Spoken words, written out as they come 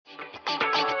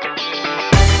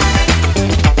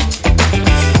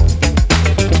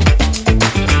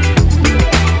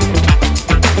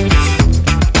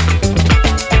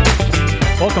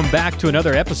back to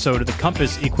another episode of the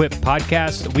Compass Equip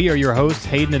Podcast. We are your hosts,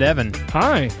 Hayden and Evan.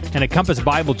 Hi. And at Compass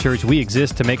Bible Church, we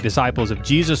exist to make disciples of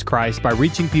Jesus Christ by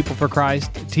reaching people for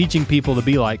Christ, teaching people to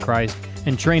be like Christ,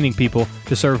 and training people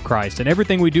to serve Christ. And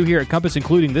everything we do here at Compass,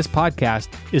 including this podcast,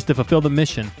 is to fulfill the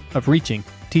mission of reaching,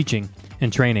 teaching,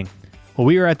 and training. Well,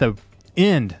 we are at the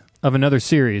end of another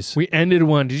series. We ended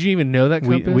one. Did you even know that,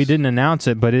 Compass? We didn't announce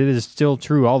it, but it is still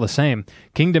true all the same.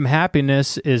 Kingdom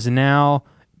Happiness is now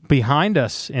behind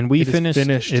us, and we finished. It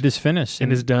is finished.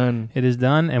 It is done. It is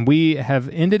done, and we have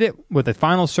ended it with a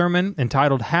final sermon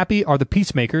entitled "Happy Are the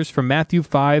Peacemakers" from Matthew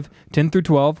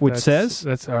 5:10-12, which says,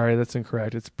 "That's all right. That's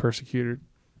incorrect. It's persecuted."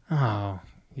 Oh,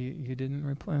 you didn't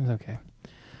reply. Okay,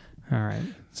 all right.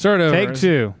 Start over. Take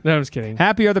two. No, I'm just kidding.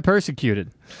 Happy are the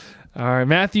persecuted. All right,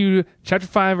 Matthew chapter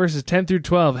 5, verses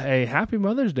 10-12. Hey, happy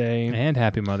Mother's Day. And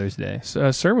happy Mother's Day.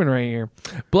 Sermon right here.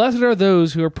 Blessed are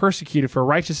those who are persecuted for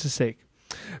righteousness' sake,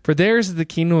 for theirs is the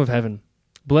kingdom of heaven.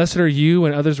 Blessed are you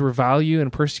when others revile you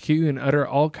and persecute you and utter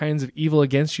all kinds of evil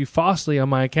against you falsely on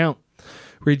my account.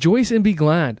 Rejoice and be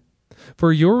glad,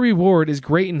 for your reward is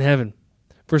great in heaven.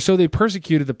 For so they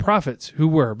persecuted the prophets who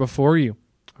were before you.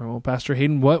 All right, well, Pastor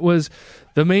Hayden, what was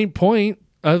the main point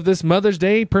of this Mother's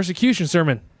Day persecution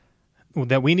sermon?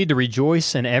 That we need to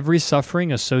rejoice in every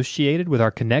suffering associated with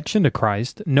our connection to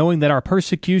Christ, knowing that our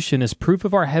persecution is proof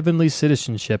of our heavenly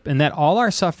citizenship, and that all our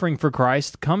suffering for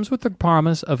Christ comes with the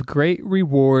promise of great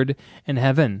reward in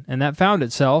heaven. And that found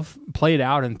itself played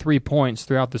out in 3 points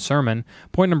throughout the sermon.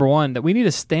 Point number one, that we need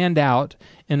to stand out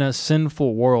in a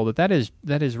sinful world. That is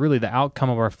really the outcome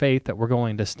of our faith, that we're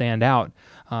going to stand out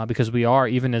because we are,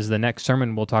 even as the next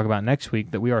sermon we'll talk about next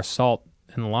week, that we are salt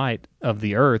and light of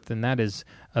the earth, and that is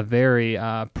a very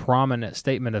prominent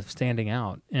statement of standing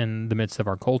out in the midst of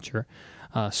our culture.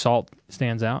 Salt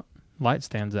stands out, light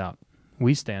stands out,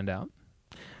 we stand out.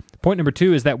 Point number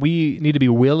two is that we need to be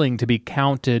willing to be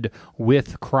counted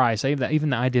with Christ. Even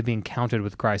the idea of being counted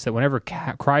with Christ, that whenever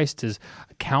Christ is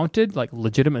counted, like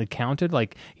legitimately counted,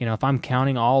 like, you know, if I'm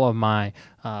counting all of my,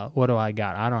 what do I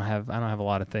got? I don't have a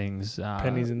lot of things.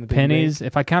 Pennies in the pennies.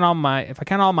 If I count all my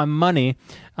money,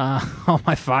 all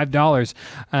my $5,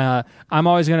 I'm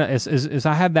always gonna. As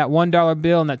I have that $1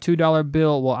 bill and that $2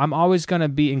 bill, well, I'm always gonna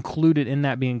be included in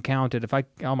that being counted. If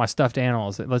all my stuffed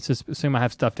animals, let's just assume I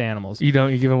have stuffed animals. You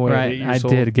don't. You give them away. Right, I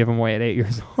did give them away at 8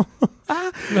 years old.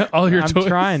 All your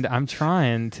toys. I'm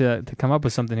trying to come up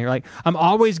with something here. Like, I'm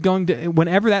always going to,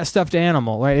 whenever that stuffed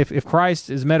animal, right? If Christ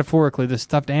is metaphorically the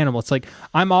stuffed animal, it's like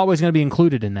I'm always going to be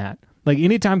included in that. Like,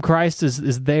 anytime Christ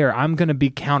is there, I'm going to be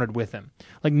counted with him.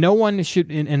 Like, no one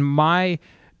should, in my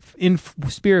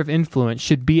sphere of influence,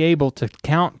 should be able to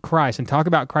count Christ and talk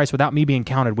about Christ without me being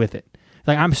counted with it.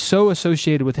 Like, I'm so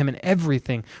associated with him in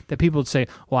everything that people would say,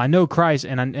 well, I know Christ,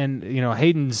 and you know,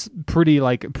 Hayden's pretty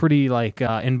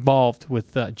involved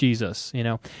with Jesus, you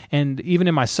know, and even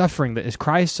in my suffering, that as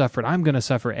Christ suffered, I'm going to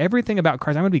suffer. Everything about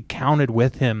Christ, I'm going to be counted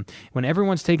with him. When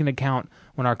everyone's taking account,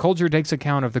 when our culture takes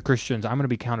account of the Christians, I'm going to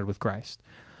be counted with Christ.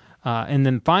 And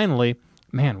then finally,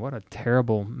 man, what a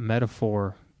terrible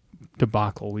metaphor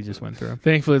debacle we just went through.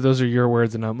 Thankfully, those are your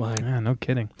words and not mine. Yeah, no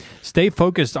kidding. Stay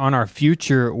focused on our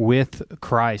future with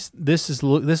Christ. This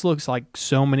looks like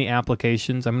so many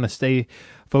applications. I'm going to stay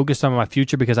focused on my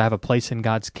future because I have a place in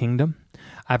God's kingdom.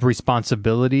 I have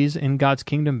responsibilities in God's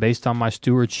kingdom based on my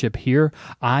stewardship here.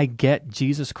 I get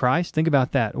Jesus Christ. Think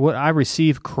about that. I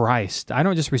receive Christ. I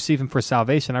don't just receive him for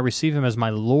salvation. I receive him as my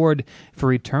Lord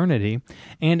for eternity.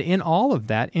 And in all of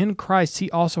that, in Christ, he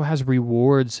also has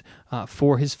rewards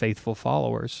for his faithful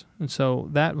followers. And so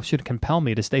that should compel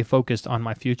me to stay focused on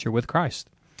my future with Christ.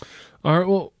 All right,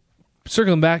 well,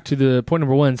 circling back to the point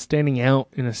number one, standing out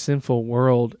in a sinful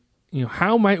world, you know,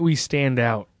 how might we stand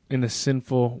out in a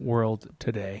sinful world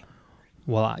today?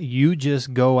 Well, you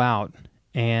just go out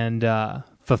and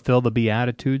fulfill the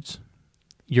Beatitudes.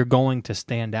 You're going to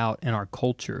stand out in our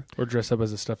culture. Or dress up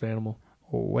as a stuffed animal.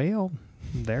 Well,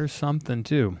 there's something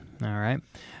too, all right?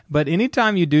 But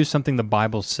anytime you do something the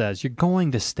Bible says, you're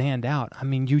going to stand out. I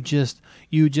mean, you just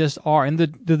are. And the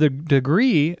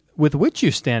degree with which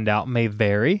you stand out may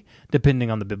vary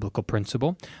depending on the biblical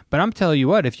principle. But I'm telling you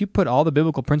what, if you put all the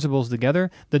biblical principles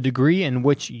together, the degree in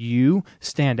which you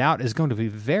stand out is going to be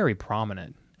very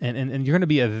prominent. And you're going to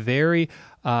be a very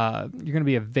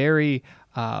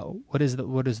what is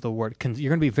the word? You're going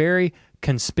to be very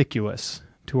conspicuous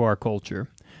to our culture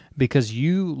because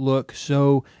you look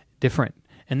so different.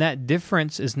 And that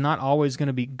difference is not always going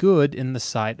to be good in the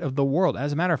sight of the world.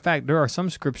 As a matter of fact, there are some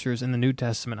scriptures in the New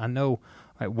Testament. I know,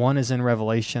 right, one is in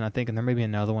Revelation, I think, and there may be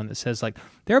another one that says, like,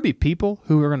 there'll be people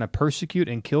who are going to persecute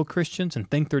and kill Christians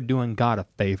and think they're doing God a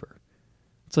favor.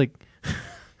 It's like,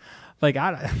 Like,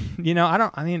 I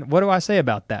mean, what do I say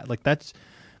about that? Like, that's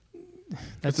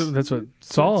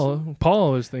what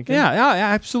Paul was thinking. Yeah,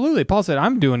 absolutely. Paul said,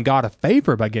 I'm doing God a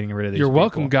favor by getting rid of these You're people.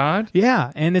 welcome, God.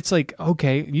 Yeah, and it's like,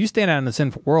 okay, you stand out in the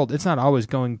sinful world, it's not always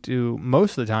going to,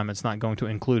 most of the time, it's not going to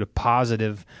include a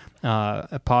positive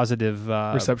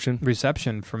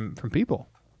reception from people.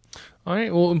 All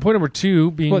right, well, and point number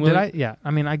 2 being... Well,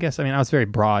 I guess I was very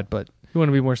broad, but... You want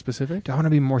to be more specific? I want to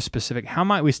be more specific. How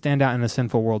might we stand out in the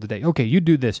sinful world today? Okay, you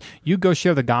do this. You go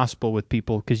share the gospel with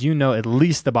people because you know at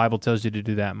least the Bible tells you to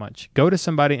do that much. Go to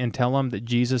somebody and tell them that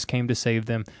Jesus came to save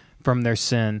them from their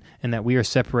sin and that we are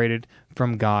separated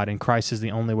from God and Christ is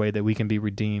the only way that we can be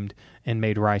redeemed and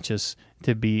made righteous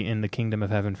to be in the kingdom of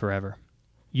heaven forever.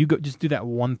 You go, just do that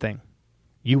one thing.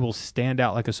 You will stand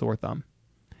out like a sore thumb.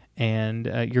 And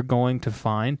you're going to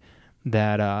find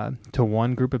that to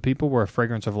one group of people we're a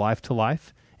fragrance of life to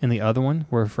life, and the other one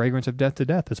we're a fragrance of death to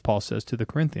death, as Paul says to the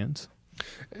Corinthians.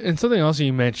 And something else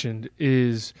you mentioned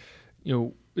is,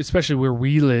 especially where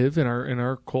we live in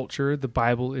our culture, the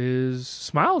Bible is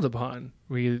smiled upon.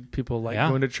 People like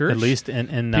going to church. At least,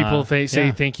 and people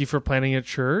say thank you for planting a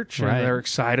church, and they're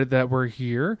excited that we're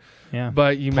here. Yeah,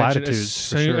 but you mentioned as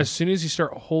soon as you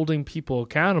start holding people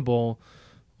accountable,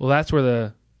 well, that's where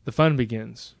the fun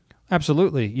begins.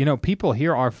 Absolutely. People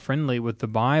here are friendly with the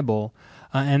Bible,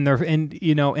 and they're,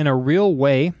 in a real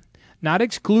way, not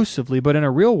exclusively, but in a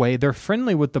real way, they're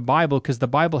friendly with the Bible because the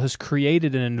Bible has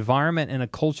created an environment and a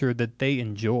culture that they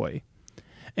enjoy.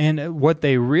 And what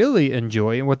they really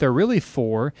enjoy and what they're really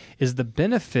for is the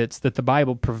benefits that the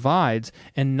Bible provides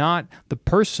and not the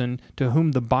person to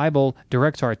whom the Bible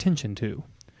directs our attention to.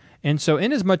 And so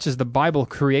inasmuch as the Bible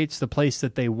creates the place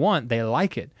that they want, they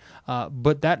like it.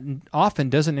 But that often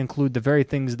doesn't include the very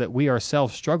things that we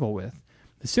ourselves struggle with.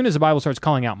 As soon as the Bible starts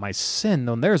calling out my sin,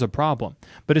 then there's a problem.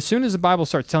 But as soon as the Bible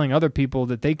starts telling other people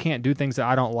that they can't do things that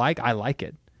I don't like, I like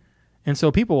it. And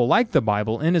so people will like the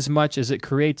Bible inasmuch as it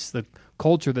creates the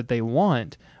culture that they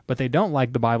want, but they don't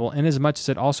like the Bible inasmuch as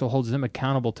it also holds them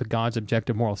accountable to God's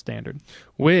objective moral standard.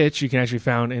 Which you can actually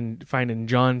find in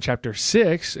John chapter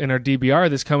 6 in our DBR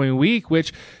this coming week,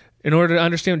 which in order to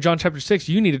understand John chapter 6,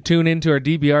 you need to tune into our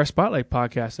DBR Spotlight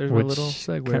podcast. There's a little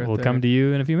segue. Will come to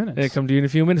you in a few minutes. It'll come to you in a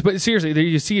few minutes. But seriously, there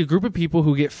you see a group of people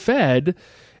who get fed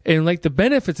and like the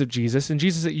benefits of Jesus. And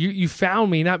Jesus said, you found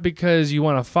me not because you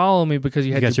want to follow me, because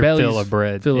you had your bellies fill of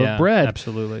bread. Of bread.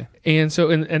 Absolutely. And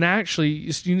so, and actually,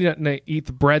 you need not eat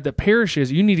the bread that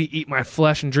perishes. You need to eat my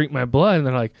flesh and drink my blood. And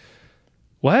they're like,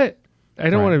 what? I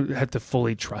don't want to have to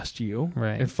fully trust you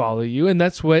and follow you. And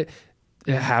that's what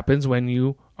happens when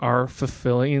you are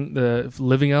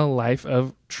living a life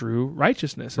of true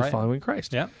righteousness and following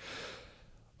Christ. Yeah.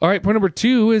 All right, point number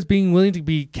 2 is being willing to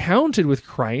be counted with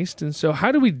Christ. And so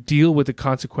how do we deal with the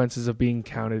consequences of being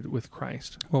counted with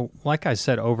Christ? Well, like I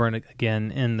said over and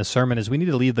again in the sermon, is we need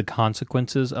to leave the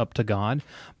consequences up to God.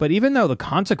 But even though the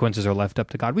consequences are left up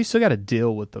to God, we still got to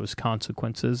deal with those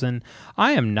consequences. And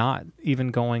I am not even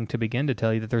going to begin to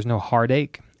tell you that there's no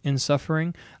heartache in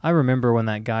suffering. I remember when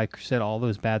that guy said all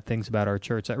those bad things about our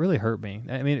church. That really hurt me.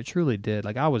 I mean, it truly did.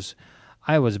 Like I was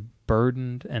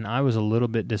burdened and I was a little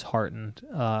bit disheartened.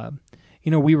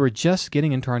 We were just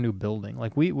getting into our new building.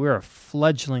 Like we're a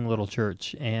fledgling little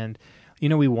church, and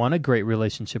we want a great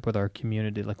relationship with our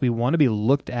community. Like we want to be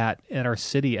looked at our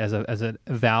city as a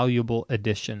valuable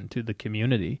addition to the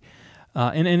community,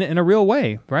 in a real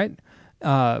way, right?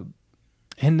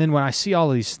 And then when I see all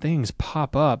of these things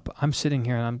pop up, I'm sitting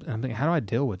here and I'm thinking, how do I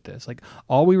deal with this? Like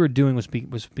all we were doing was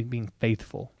being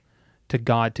faithful to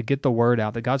God, to get the word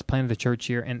out that God's planted a church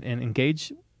here and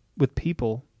engage with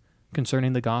people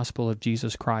concerning the gospel of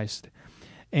Jesus Christ.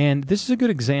 And this is a good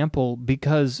example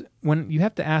because when you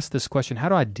have to ask this question, how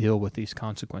do I deal with these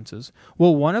consequences?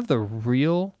 Well, one of the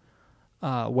real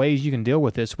ways you can deal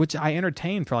with this, which I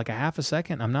entertained for like a half a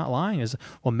second, I'm not lying, is,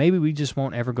 well, maybe we just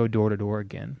won't ever go door to door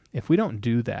again. If we don't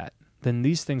do that, then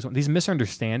these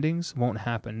misunderstandings won't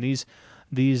happen. These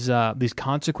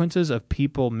consequences of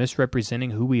people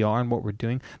misrepresenting who we are and what we're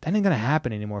doing, that ain't going to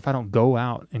happen anymore if I don't go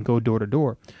out and go door to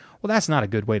door. Well, that's not a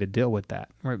good way to deal with that.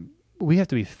 Right? We have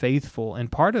to be faithful,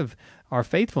 and part of our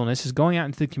faithfulness is going out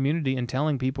into the community and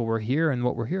telling people we're here and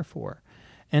what we're here for.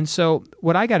 And so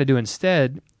what I got to do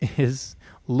instead is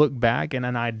look back, and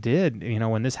I did,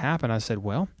 when this happened, I said,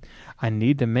 well, I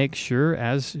need to make sure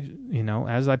as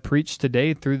I preach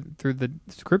today through the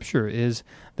scripture is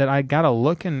that I got to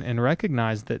look and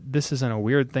recognize that this isn't a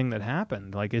weird thing that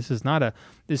happened. Like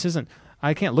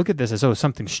I can't look at this as,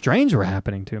 something strange were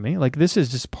happening to me. Like this is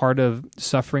just part of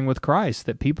suffering with Christ,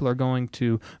 that people are going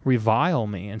to revile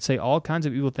me and say all kinds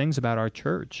of evil things about our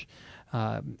church.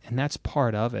 and that's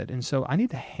part of it. And so I need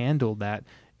to handle that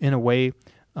in a way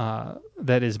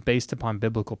that is based upon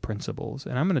biblical principles.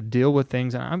 And I'm going to deal with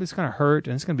things, and I'm just going to hurt,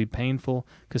 and it's going to be painful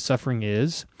because suffering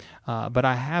is. But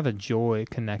I have a joy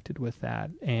connected with that.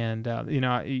 And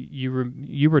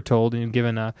you were told and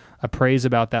given a praise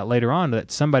about that later on,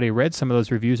 that somebody read some of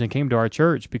those reviews and came to our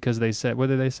church because they said, what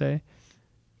did they say?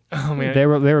 Oh man, they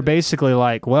were basically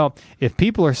like, well, if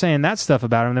people are saying that stuff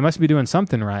about him, they must be doing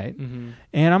something right. Mm-hmm.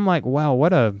 And I'm like, wow,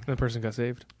 that person got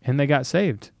saved, and they got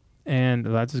saved. And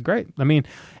that's great. I mean,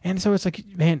 and so it's like,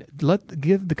 man,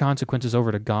 give the consequences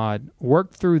over to God.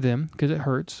 Work through them because it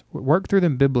hurts. Work through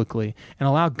them biblically and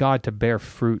allow God to bear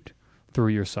fruit through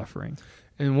your suffering.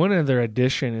 And one other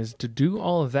addition is to do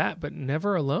all of that, but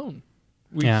never alone.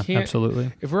 We can't,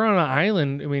 absolutely. If we're on an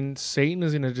island, I mean, Satan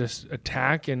is going to just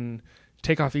attack and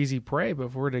take off easy prey. But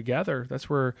if we're together, that's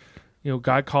where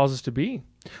God calls us to be.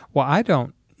 Well, I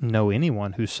don't know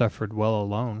anyone who suffered well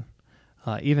alone.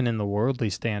 Even in the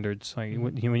worldly standards, like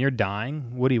when you're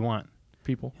dying, what do you want?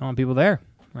 People. You want people there,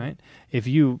 right? If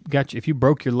you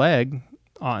broke your leg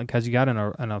because you got in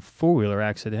a 4-wheeler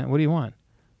accident, what do you want?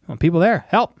 You want people there.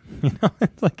 Help!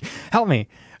 It's like, help me.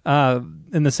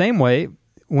 In the same way,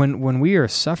 when we are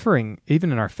suffering,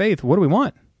 even in our faith, what do we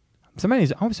want?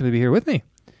 Somebody's always to be here with me.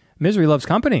 Misery loves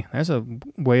company. That's a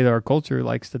way that our culture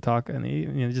likes to talk, and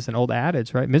just an old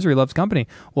adage, right? Misery loves company.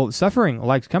 Well, suffering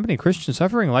likes company. Christian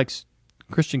suffering likes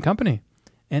Christian company,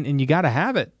 and you got to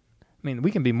have it. I mean,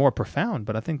 we can be more profound,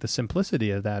 but I think the simplicity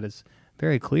of that is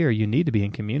very clear. You need to be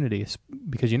in community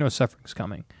because suffering's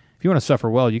coming. If you want to suffer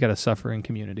well, you got to suffer in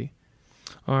community.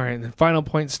 All right, and the final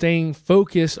point, staying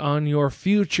focused on your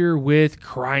future with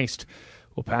Christ.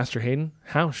 Well, Pastor Hayden,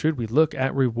 how should we look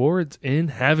at rewards in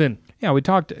heaven? Yeah, we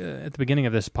talked at the beginning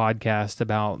of this podcast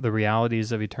about the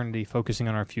realities of eternity, focusing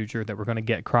on our future, that we're going to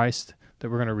get Christ, that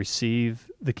we're going to receive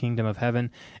the kingdom of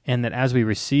heaven, and that as we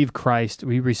receive Christ,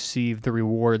 we receive the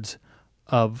rewards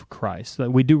of Christ.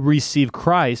 That we do receive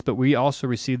Christ, but we also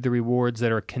receive the rewards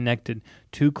that are connected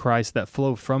to Christ, that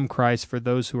flow from Christ for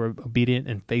those who are obedient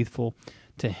and faithful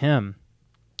to Him.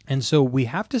 And so we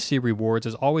have to see rewards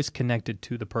as always connected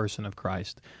to the person of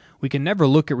Christ. We can never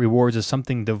look at rewards as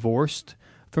something divorced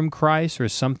from Christ or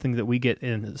something that we get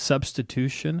in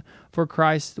substitution for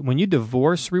Christ. When you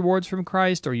divorce rewards from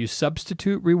Christ or you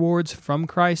substitute rewards from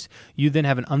Christ, you then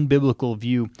have an unbiblical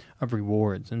view of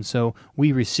rewards. And so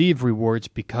we receive rewards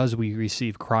because we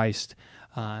receive Christ,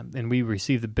 and we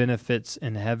receive the benefits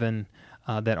in heaven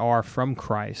that are from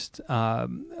Christ. A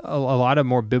lot of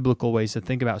more biblical ways to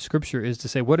think about Scripture is to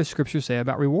say, what does Scripture say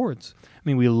about rewards? I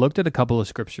mean, we looked at a couple of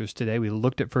Scriptures today. We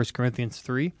looked at 1 Corinthians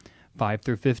 3, 5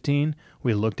 through 15.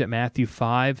 We looked at Matthew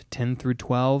 5, 10 through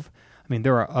 12. I mean,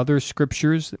 there are other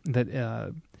Scriptures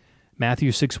that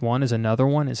Matthew 6:1 is another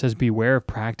one. It says, beware of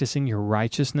practicing your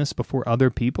righteousness before other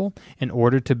people in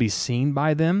order to be seen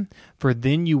by them, for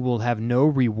then you will have no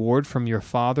reward from your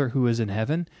Father who is in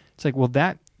heaven. It's like, well,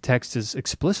 that text is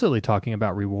explicitly talking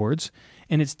about rewards,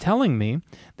 and it's telling me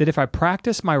that if I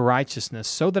practice my righteousness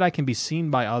so that I can be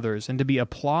seen by others and to be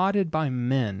applauded by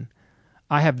men,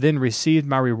 I have then received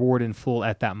my reward in full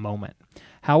at that moment.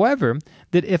 However,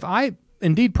 that if I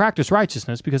indeed practice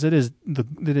righteousness, because it is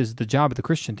the job of the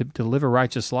Christian to live a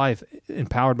righteous life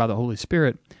empowered by the Holy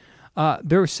Spirit,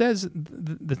 there says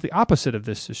that the opposite of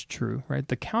this is true, right?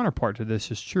 The counterpart to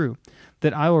this is true,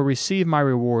 that I will receive my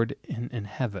reward in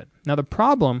heaven. Now, the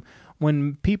problem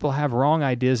when people have wrong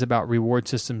ideas about reward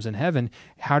systems in heaven,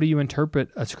 how do you interpret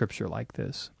a scripture like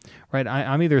this, right?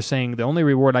 I'm either saying the only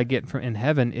reward I get in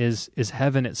heaven is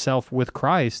heaven itself with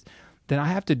Christ, then I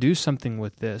have to do something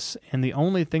with this. And the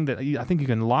only thing that I think you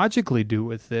can logically do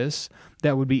with this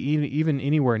that would be even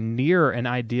anywhere near an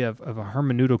idea of a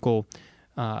hermeneutical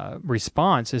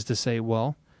response is to say,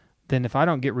 well, then if I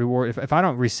don't get reward, if I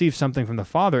don't receive something from the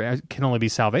Father, it can only be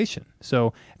salvation.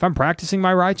 So if I'm practicing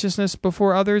my righteousness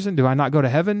before others, and do I not go to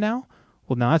heaven now?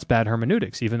 Well, now that's bad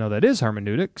hermeneutics. Even though that is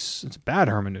hermeneutics, it's bad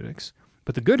hermeneutics.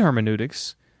 But the good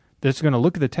hermeneutics, that's going to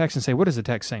look at the text and say, what is the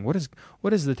text saying? What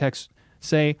does the text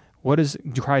say? What does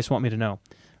Christ want me to know?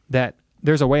 That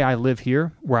there's a way I live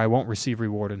here where I won't receive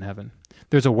reward in heaven.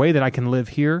 There's a way that I can live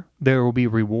here. There will be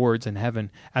rewards in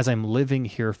heaven as I'm living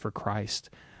here for Christ.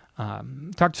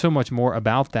 Talked so much more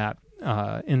about that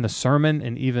in the sermon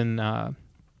and even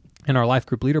in our Life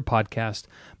Group Leader podcast.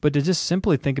 But to just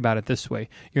simply think about it this way: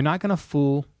 you're not going to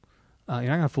fool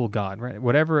God, right?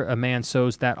 Whatever a man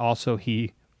sows, that also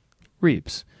he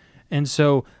reaps. And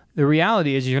so the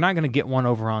reality is, you're not going to get one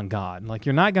over on God. Like,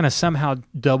 you're not going to somehow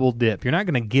double dip. You're not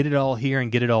going to get it all here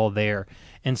and get it all there.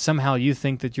 And somehow you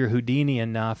think that you're Houdini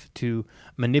enough to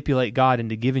manipulate God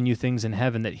into giving you things in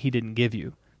heaven that He didn't give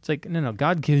you. It's like, no,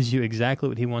 God gives you exactly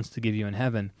what he wants to give you in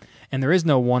heaven. And there is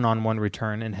no one-on-one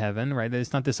return in heaven, right?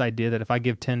 It's not this idea that if I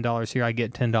give $10 here, I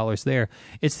get $10 there.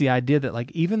 It's the idea that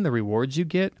like even the rewards you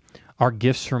get are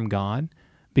gifts from God,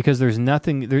 because there's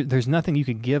nothing you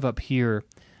could give up here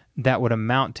that would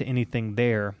amount to anything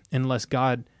there unless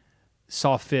God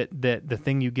saw fit that the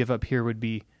thing you give up here would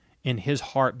be in his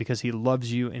heart because he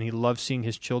loves you and he loves seeing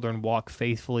his children walk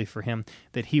faithfully for him,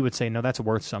 that he would say, no, that's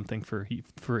worth something for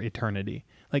eternity.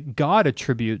 Like God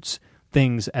attributes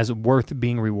things as worth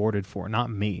being rewarded for,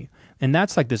 not me. And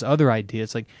that's like this other idea.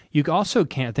 It's like you also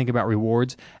can't think about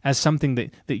rewards as something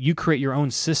that you create your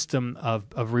own system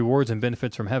of rewards and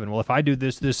benefits from heaven. Well, if I do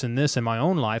this, this, and this in my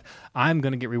own life, I'm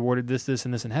going to get rewarded this, this,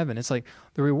 and this in heaven. It's like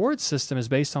the reward system is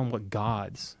based on what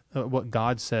God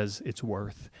says it's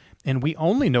worth. And we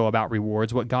only know about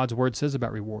rewards what God's word says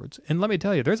about rewards. And let me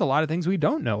tell you, there's a lot of things we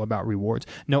don't know about rewards.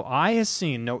 No eye has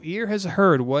seen, no ear has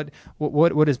heard what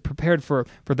is prepared for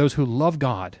those who love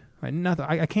God. Right? Nothing.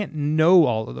 I can't know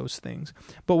all of those things.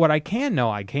 But what I can know,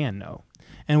 I can know.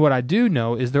 And what I do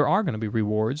know is there are going to be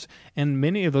rewards, and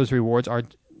many of those rewards are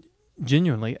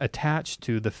genuinely attached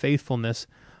to the faithfulness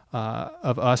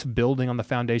of us building on the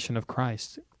foundation of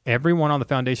Christ. Everyone on the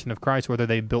foundation of Christ, whether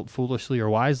they built foolishly or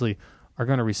wisely, are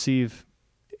going to receive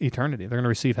eternity. They're going to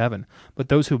receive heaven. But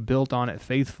those who built on it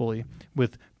faithfully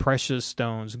with precious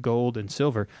stones, gold and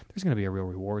silver, there's going to be a real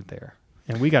reward there.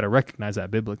 And we got to recognize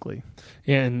that biblically.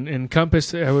 Yeah, and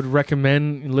Compass, I would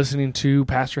recommend listening to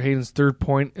Pastor Hayden's third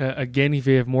point. Again, if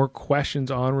you have more questions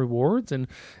on rewards, and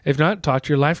if not, talk to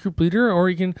your life group leader, or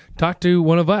you can talk to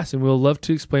one of us, and we'll love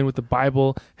to explain what the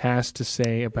Bible has to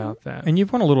say about that. And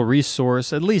you've won a little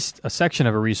resource, at least a section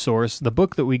of a resource, the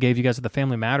book that we gave you guys at the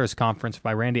Family Matters Conference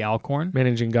by Randy Alcorn.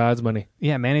 Managing God's Money.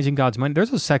 Yeah, Managing God's Money.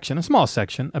 There's a section, a small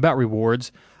section, about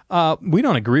rewards. We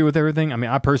don't agree with everything. I mean,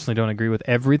 I personally don't agree with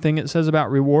everything it says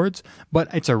about rewards, but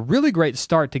it's a really great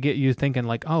start to get you thinking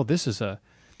like, oh, this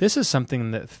is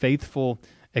something that faithful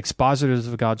expositors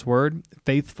of God's word,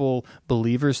 faithful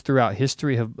believers throughout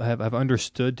history have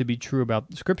understood to be true about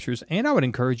the scriptures. And I would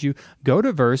encourage you, go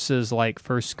to verses like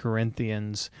 1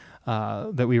 Corinthians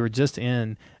that we were just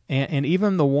in, and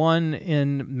even the one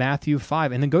in Matthew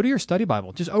 5, and then go to your study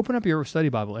Bible. Just open up your study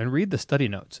Bible and read the study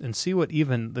notes and see what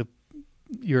even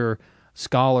your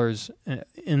scholars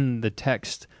in the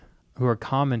text who are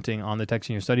commenting on the text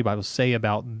in your study Bible say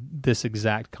about this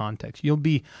exact context. You'll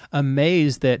be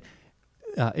amazed that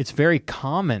it's very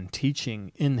common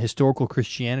teaching in historical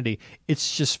Christianity.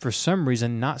 It's just for some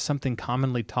reason not something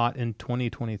commonly taught in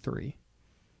 2023.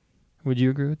 Would you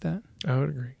agree with that? I would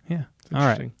agree. Yeah. All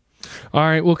right. All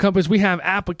right, well, Compass, we have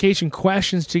application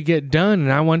questions to get done,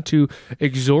 and I want to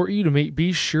exhort you to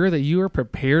be sure that you are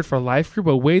prepared for life group.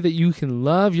 A way that you can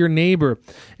love your neighbor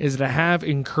is to have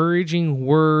encouraging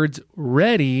words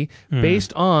ready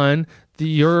based on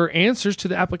your answers to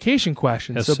the application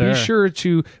questions. Yes, so sir. Be sure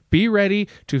to be ready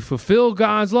to fulfill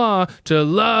God's law, to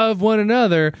love one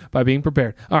another by being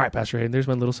prepared. All right, Pastor Hayden, there's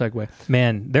my little segue.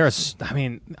 Man,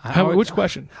 Which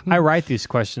question? I write these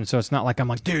questions, so it's not like I'm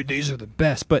like, dude, these are the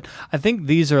best. But I think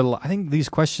these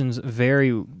questions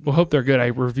vary. We'll hope they're good. I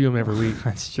review them every week.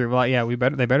 That's true. Well, yeah,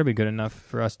 they better be good enough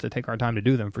for us to take our time to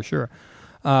do them for sure.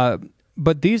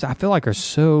 But these I feel like are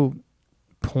so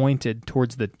pointed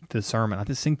towards the sermon. I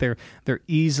just think they're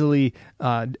easily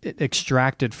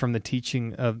extracted from the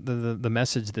teaching of the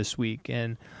message this week.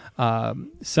 And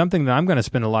something that I'm going to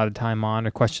spend a lot of time on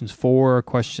are questions 4,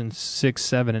 questions 6,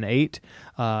 7, and 8.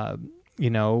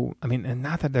 And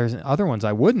not that there's other ones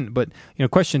I wouldn't, but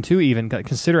question 2 even,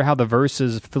 consider how the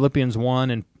verses Philippians 1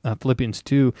 and Philippians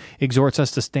 2 exhorts us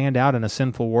to stand out in a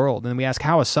sinful world. And we ask,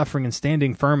 how is suffering and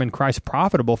standing firm in Christ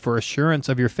profitable for assurance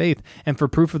of your faith and for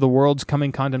proof of the world's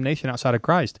coming condemnation outside of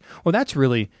Christ? Well, that's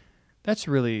really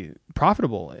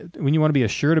profitable. When you want to be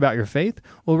assured about your faith,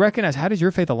 well, recognize, how does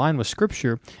your faith align with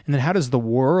Scripture? And then how does the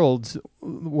world's,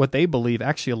 what they believe,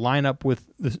 actually line up with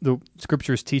the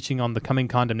Scripture's teaching on the coming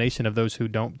condemnation of those who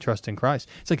don't trust in Christ?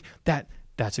 It's like,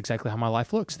 that's exactly how my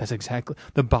life looks.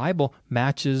 The Bible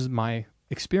matches my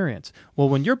experience. Well,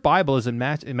 when your Bible is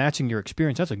matching your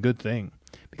experience, that's a good thing,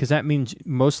 because that means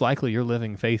most likely you're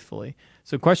living faithfully.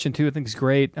 So question 2, I think, is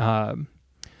great.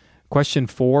 Question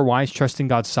 4, why is trusting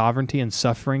God's sovereignty and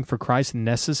suffering for Christ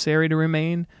necessary to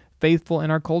remain faithful in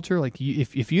our culture? Like,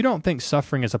 if you don't think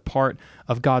suffering is a part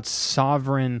of God's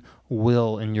sovereign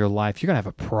will in your life, you're going to have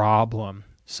a problem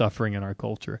suffering in our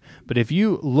culture. But if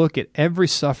you look at every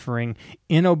suffering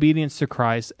in obedience to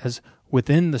Christ as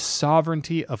within the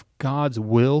sovereignty of God's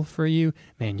will for you,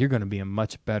 man, you're going to be a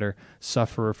much better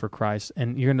sufferer for Christ,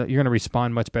 and you're going to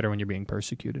respond much better when you're being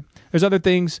persecuted. There's other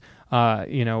things,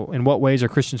 in what ways are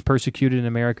Christians persecuted in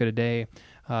America today?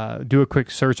 Do a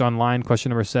quick search online.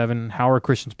 Question number 7, how are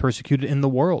Christians persecuted in the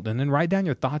world? And then write down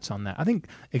your thoughts on that. I think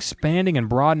expanding and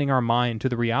broadening our mind to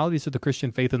the realities of the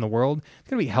Christian faith in the world is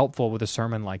going to be helpful with a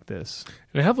sermon like this.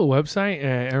 And I have a website.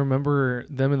 I remember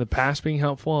them in the past being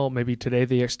helpful. Maybe today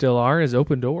they still are. Is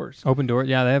Open Doors. Open Doors,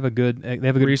 yeah, they have a good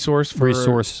resource for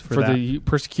that. the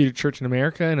persecuted church in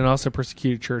America and also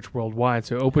persecuted church worldwide.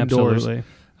 So Open Absolutely.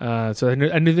 Doors. So I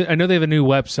know they have a new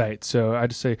website. So I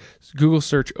just say Google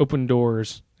search Open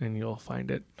Doors and you'll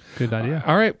find it. Good idea.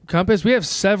 All right, Compass. We have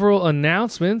several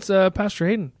announcements. Pastor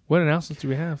Hayden, what announcements do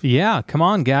we have? Yeah, come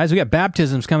on, guys. We got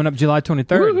baptisms coming up July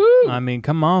 23rd. Woo-hoo! I mean,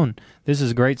 come on. This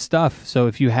is great stuff. So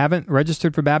if you haven't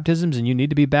registered for baptisms and you need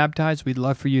to be baptized, we'd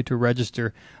love for you to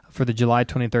register for the July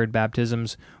 23rd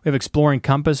baptisms. We have Exploring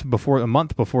Compass a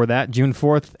month before that, June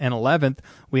 4th and 11th.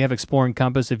 We have Exploring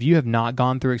Compass. If you have not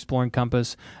gone through Exploring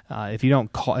Compass, if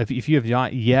you have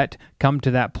not yet come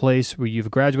to that place where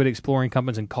you've graduated Exploring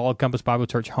Compass and called Compass Bible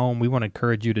Church home, we want to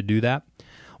encourage you to do that.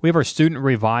 We have our student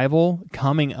revival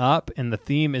coming up, and the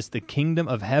theme is the Kingdom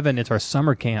of Heaven. It's our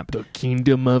summer camp. The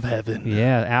Kingdom of Heaven.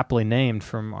 Yeah, aptly named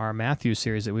from our Matthew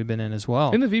series that we've been in as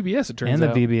well. In the VBS, it turns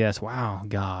out. And the VBS. Wow,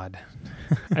 God.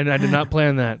 And I did not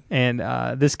plan that. And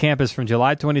this camp is from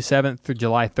July 27th through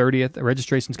July 30th.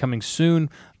 Registration's coming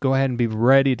soon. Go ahead and be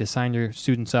ready to sign your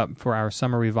students up for our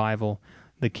summer revival,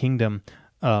 the Kingdom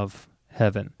of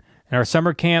Heaven. And our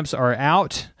summer camps are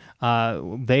out.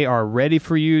 They are ready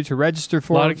for you to register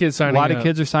for. A lot of kids signing up. A lot of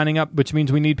kids are signing up, which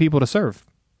means we need people to serve.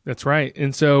 That's right.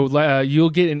 And so you'll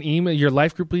get an email, your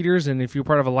life group leaders, and if you're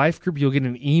part of a life group, you'll get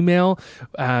an email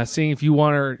saying if you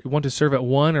want to serve at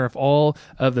one or if all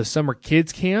of the summer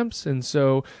kids camps. And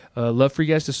so love for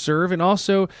you guys to serve. And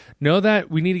also know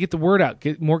that we need to get the word out,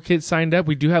 get more kids signed up.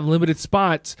 We do have limited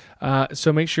spots.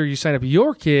 So make sure you sign up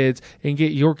your kids and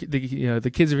get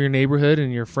the kids of your neighborhood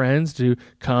and your friends to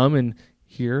come and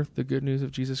hear the good news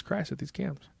of Jesus Christ at these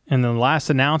camps. And the last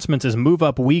announcement is Move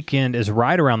Up Weekend is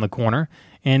right around the corner.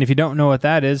 And if you don't know what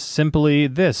that is, simply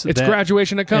this. It's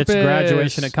graduation at Compass. It's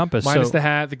graduation at Compass. Minus the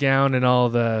hat, the gown, and all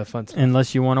the fun stuff.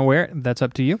 Unless you want to wear it, that's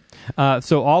up to you.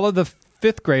 So all of the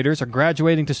 5th graders are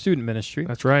graduating to student ministry.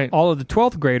 That's right. All of the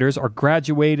 12th graders are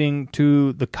graduating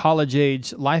to the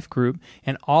college-age life group,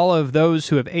 and all of those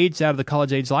who have aged out of the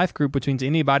college-age life group, which means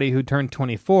anybody who turned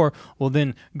 24, will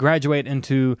then graduate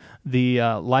into the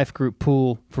life group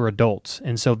pool for adults.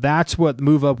 And so that's what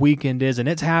Move Up Weekend is, and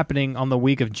it's happening on the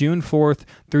week of June 4th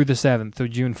through the 7th. So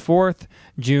June 4th,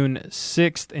 June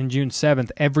 6th, and June 7th,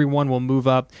 everyone will move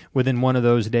up within one of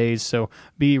those days. So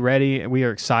be ready. We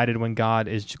are excited when God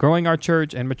is growing our church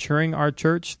and maturing our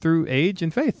church through age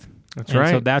and faith. That's right.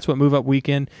 So that's what Move Up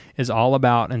Weekend is all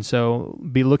about. And so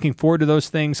be looking forward to those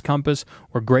things, Compass.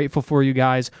 We're grateful for you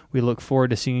guys. We look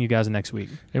forward to seeing you guys next week.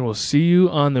 And we'll see you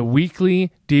on the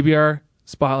weekly DBR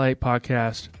Spotlight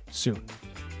podcast soon.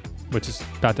 Which is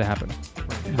about to happen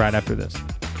right after this.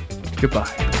 Goodbye.